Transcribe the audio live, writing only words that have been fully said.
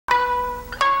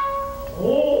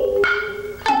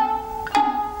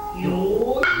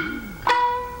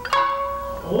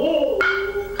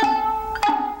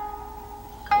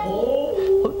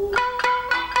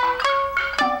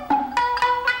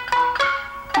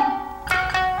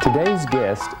Today's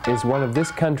guest is one of this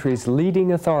country's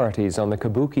leading authorities on the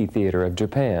Kabuki theater of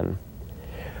Japan.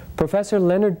 Professor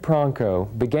Leonard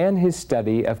Pronko began his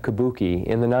study of Kabuki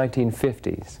in the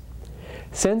 1950s.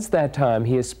 Since that time,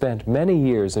 he has spent many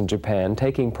years in Japan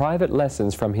taking private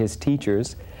lessons from his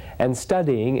teachers and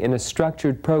studying in a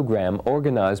structured program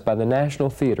organized by the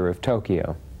National Theater of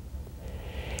Tokyo.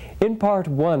 In part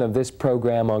one of this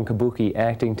program on Kabuki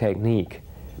acting technique,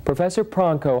 Professor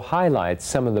Pronko highlights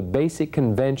some of the basic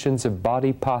conventions of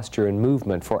body posture and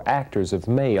movement for actors of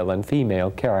male and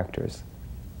female characters.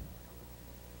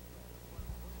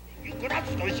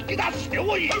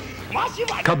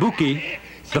 Kabuki,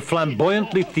 the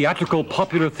flamboyantly theatrical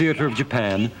popular theater of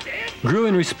Japan, grew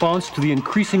in response to the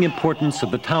increasing importance of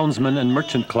the townsman and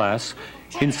merchant class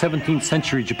in 17th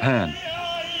century Japan.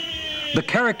 The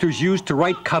characters used to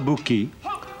write Kabuki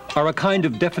are a kind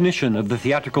of definition of the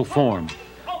theatrical form.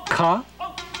 Ka,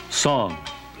 song.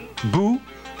 Bu,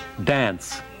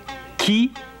 dance.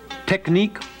 Ki,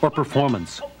 technique or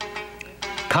performance.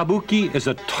 Kabuki is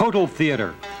a total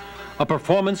theater, a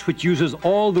performance which uses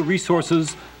all the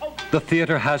resources the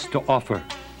theater has to offer.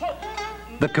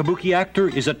 The Kabuki actor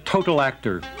is a total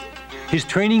actor. His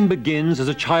training begins as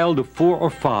a child of 4 or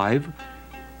 5,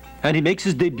 and he makes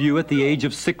his debut at the age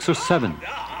of 6 or 7,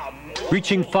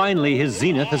 reaching finally his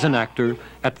zenith as an actor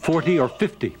at 40 or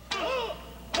 50.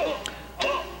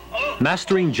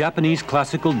 Mastering Japanese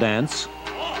classical dance,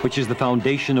 which is the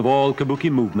foundation of all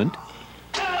Kabuki movement,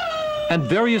 and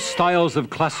various styles of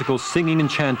classical singing and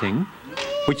chanting,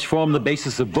 which form the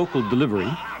basis of vocal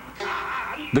delivery,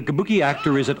 the Kabuki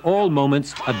actor is at all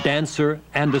moments a dancer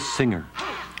and a singer.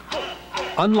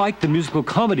 Unlike the musical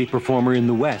comedy performer in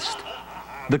the West,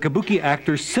 the Kabuki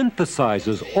actor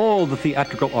synthesizes all the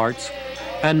theatrical arts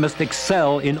and must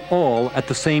excel in all at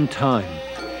the same time.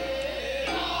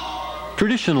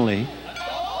 Traditionally,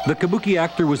 the Kabuki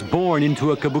actor was born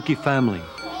into a Kabuki family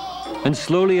and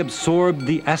slowly absorbed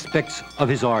the aspects of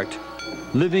his art,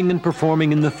 living and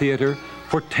performing in the theater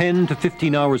for 10 to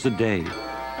 15 hours a day.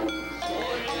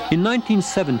 In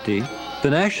 1970,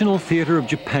 the National Theater of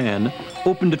Japan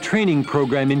opened a training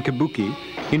program in Kabuki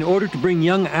in order to bring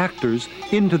young actors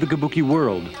into the Kabuki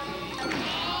world.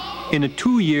 In a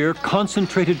 2-year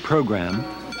concentrated program,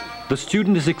 the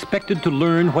student is expected to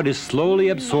learn what is slowly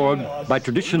absorbed by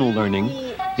traditional learning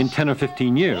in 10 or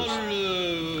 15 years.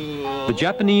 The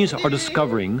Japanese are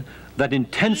discovering that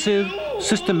intensive,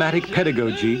 systematic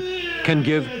pedagogy can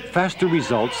give faster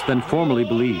results than formerly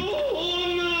believed.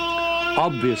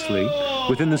 Obviously,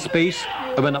 within the space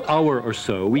of an hour or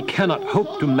so, we cannot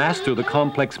hope to master the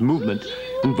complex movement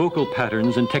and vocal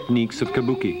patterns and techniques of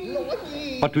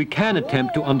Kabuki, but we can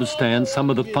attempt to understand some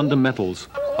of the fundamentals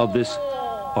of this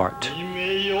art.